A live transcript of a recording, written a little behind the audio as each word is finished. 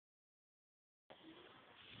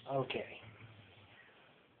Okay.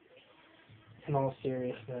 In all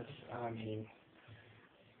seriousness, I mean,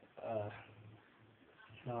 uh,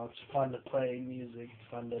 it's fun to play music.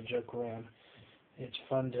 It's fun to joke around. It's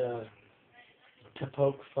fun to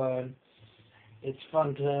poke fun. It's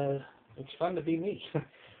fun to be me,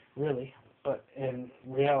 really. But in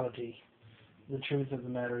reality, the truth of the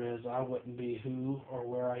matter is, I wouldn't be who or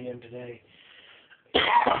where I am today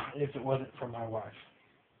if it wasn't for my wife.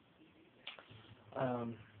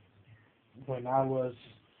 Um, when I was,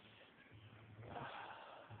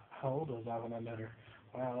 how old was I when I met her?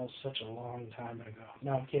 Wow, that was such a long time ago.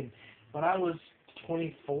 No, I'm kidding. When I was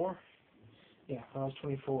 24, yeah, when I was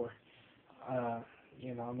 24, I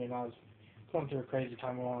was going through a crazy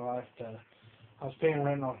time in my life. I was paying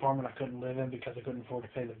rent on an apartment I couldn't live in because I couldn't afford to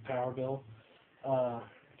pay the power bill. So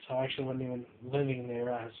I actually wasn't even living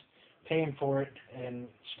there. I was paying for it and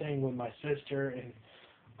staying with my sister, and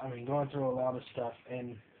going through a lot of stuff.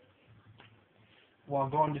 And while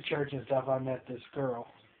going to church and stuff, I met this girl,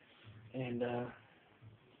 and I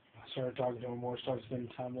started talking to her more, started spending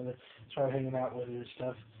time with her, started hanging out with her and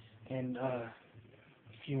stuff. And a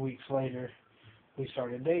few weeks later, we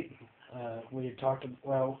started dating. We had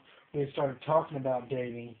started talking about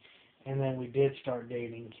dating, and then we did start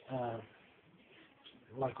dating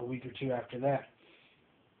like a week or two after that.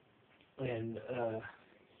 And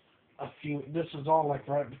this was all like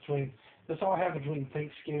this all happened between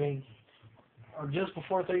Thanksgiving, or just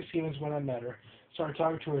before Thanksgiving is when I met her. Started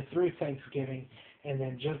talking to her through Thanksgiving, and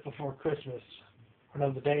then just before Christmas, or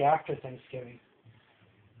no, the day after Thanksgiving.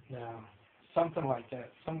 No, something like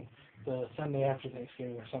that. The Sunday after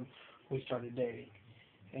Thanksgiving or something, we started dating.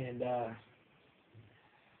 And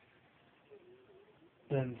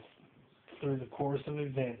then through the course of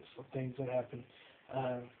events, of things that happened,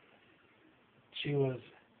 she was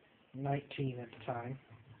 19 at the time,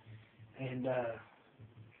 and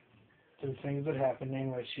through things that happened,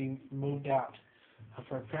 anyway, she moved out of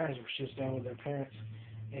her parents, where she was staying with her parents,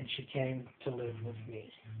 and she came to live with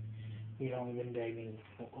me. We'd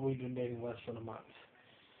been dating less than a month.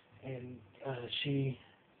 And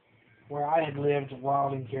where I had lived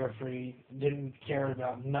wild and carefree, didn't care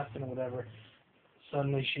about nothing or whatever,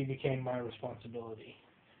 suddenly she became my responsibility,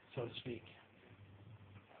 so to speak.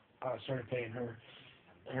 I started paying her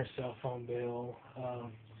cell phone bill,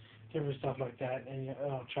 different stuff like that, and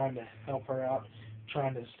trying to help her out,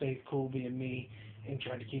 trying to stay cool being me, and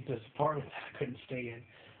trying to keep this apartment that I couldn't stay in.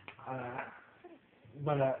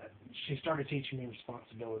 But she started teaching me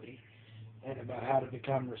responsibility and about how to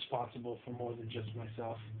become responsible for more than just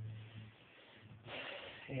myself.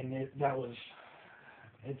 And it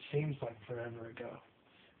seems like forever ago,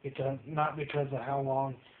 not because of how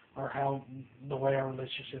long or how the way our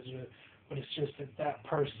relationship is, but it's just that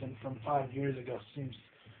person from 5 years ago seems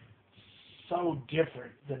so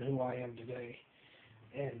different than who I am today,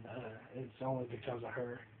 and it's only because of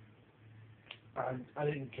her. I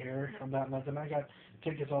didn't care about nothing. I got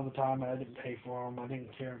tickets all the time, and I didn't pay for them. I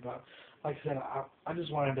didn't care about, like I said, I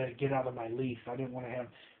just wanted to get out of my lease. I didn't want to have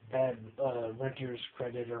bad renter's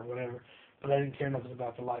credit or whatever, but I didn't care nothing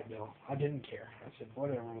about the light bill. I didn't care. I said,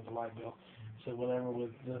 whatever with the light bill. I said, whatever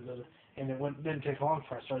with and didn't take long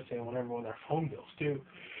before I started saying whatever with our phone bills, too.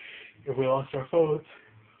 If we lost our phones.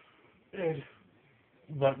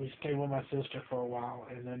 But we stayed with my sister for a while,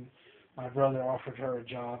 and then my brother offered her a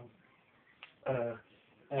job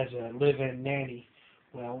as a live-in nanny.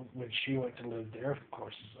 Well, when she went to live there, of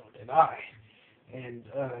course, so did I. And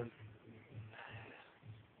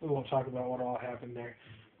we won't talk about what all happened there,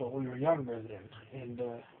 but we were younger then and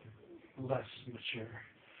less mature.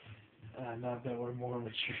 Not that we're more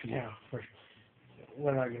mature now.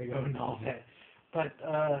 We're not going to go into all that. But,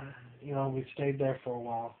 we stayed there for a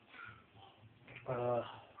while. I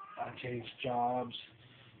changed jobs.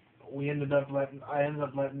 I ended up letting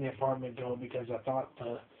the apartment go because I thought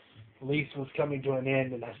the lease was coming to an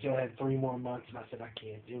end, and I still had 3 more months, and I said, I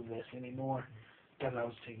can't do this anymore, because I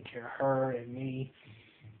was taking care of her and me.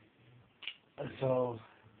 And so,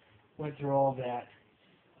 went through all that.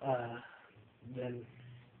 Then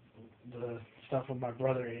the stuff with my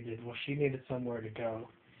brother ended. Well, she needed somewhere to go,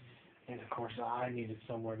 and of course I needed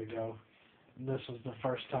somewhere to go. This was the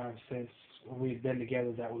first time since we'd been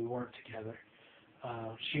together that we weren't together.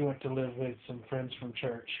 She went to live with some friends from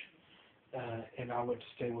church, and I went to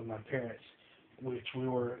stay with my parents, which we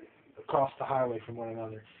were across the highway from one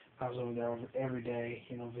another. I was over there every day,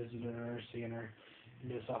 visiting her, seeing her, and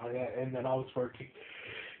doing stuff like that. And then I was working.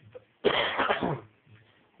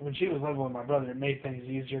 When she was living with my brother, it made things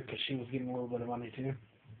easier because she was getting a little bit of money too.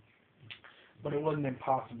 But it wasn't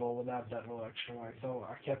impossible without that little extra money. So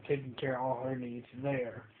I kept taking care of all her needs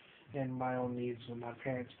there. and my own needs with my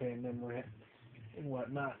parents paying them rent and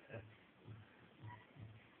whatnot.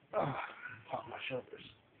 Pop my shoulders.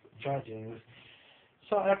 Tried to anyways.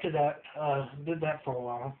 So after that, did that for a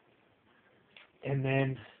while, and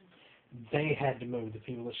then they had to move. The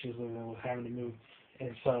people that she was living with having to move,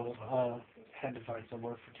 and so had to find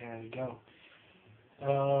somewhere for Tana to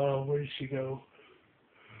go. Where did she go?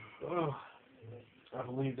 Oh, I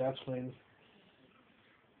believe that's when.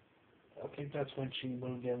 I think that's when she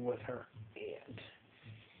moved in with her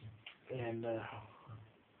and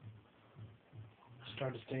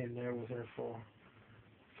started staying there with her for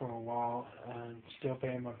a while, still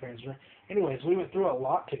paying my parents rent. Anyways, we went through a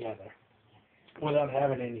lot together without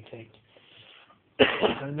having anything.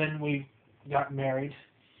 And then we got married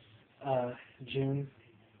June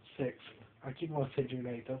 6th. I keep wanting to say June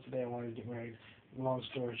 8th. That's the day I wanted to get married. Long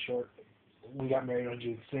story short, we got married on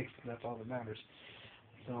June 6th, and that's all that matters.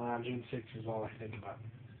 So June 6th is all I think about.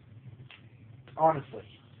 Honestly,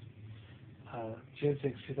 June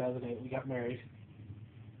 6th, 2008, we got married.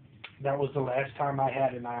 That was the last time I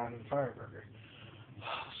had an Island Fireburger.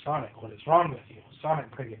 Sonic, what is wrong with you? Sonic,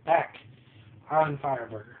 bring it back. Island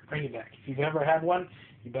Fireburger, bring it back. If you've ever had one,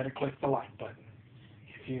 you better click the like button.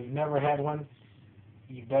 If you've never had one,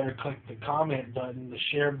 you better click the comment button, the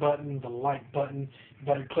share button, the like button. You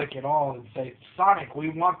better click it all and say, Sonic, we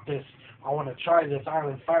want this. I want to try this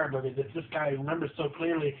Island Fireburger that this guy remembers so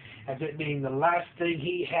clearly as it being the last thing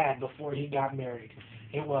he had before he got married.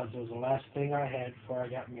 It was the last thing I had before I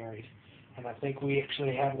got married. And I think we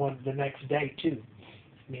actually had one the next day, too.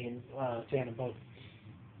 Me and Tana both.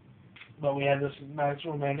 But we had this nice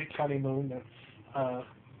romantic honeymoon that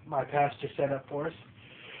my pastor set up for us.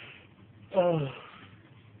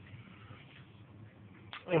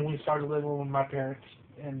 And we started living with my parents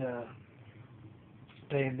and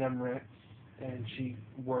paying them rent. And she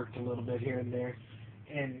worked a little bit here and there.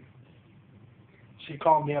 And she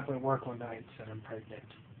called me up at work one night and said I'm pregnant.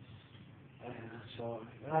 So,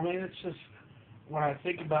 I mean, it's just, when I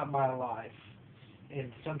think about my life,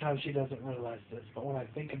 and sometimes she doesn't realize this, but when I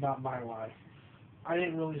think about my life, I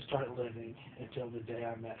didn't really start living until the day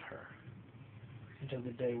I met her. Until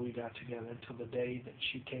the day we got together, until the day that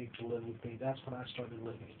she came to live with me. That's when I started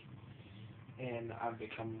living. And I've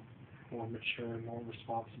become more mature and more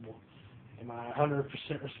responsible. Am I 100%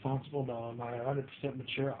 responsible? No. Am I 100%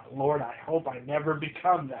 mature? Lord, I hope I never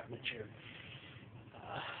become that mature.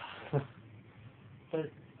 But,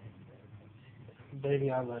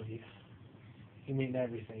 baby, I love you. You mean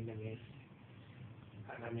everything to me.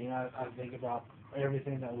 And I mean, I think about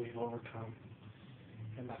everything that we've overcome.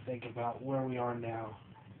 And I think about where we are now.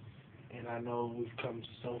 And I know we've come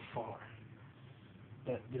so far.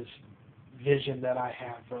 That this vision that I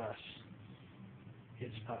have for us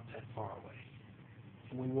is not that far away.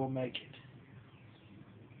 And we will make it.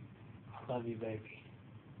 I love you, baby.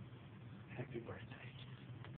 Happy birthday.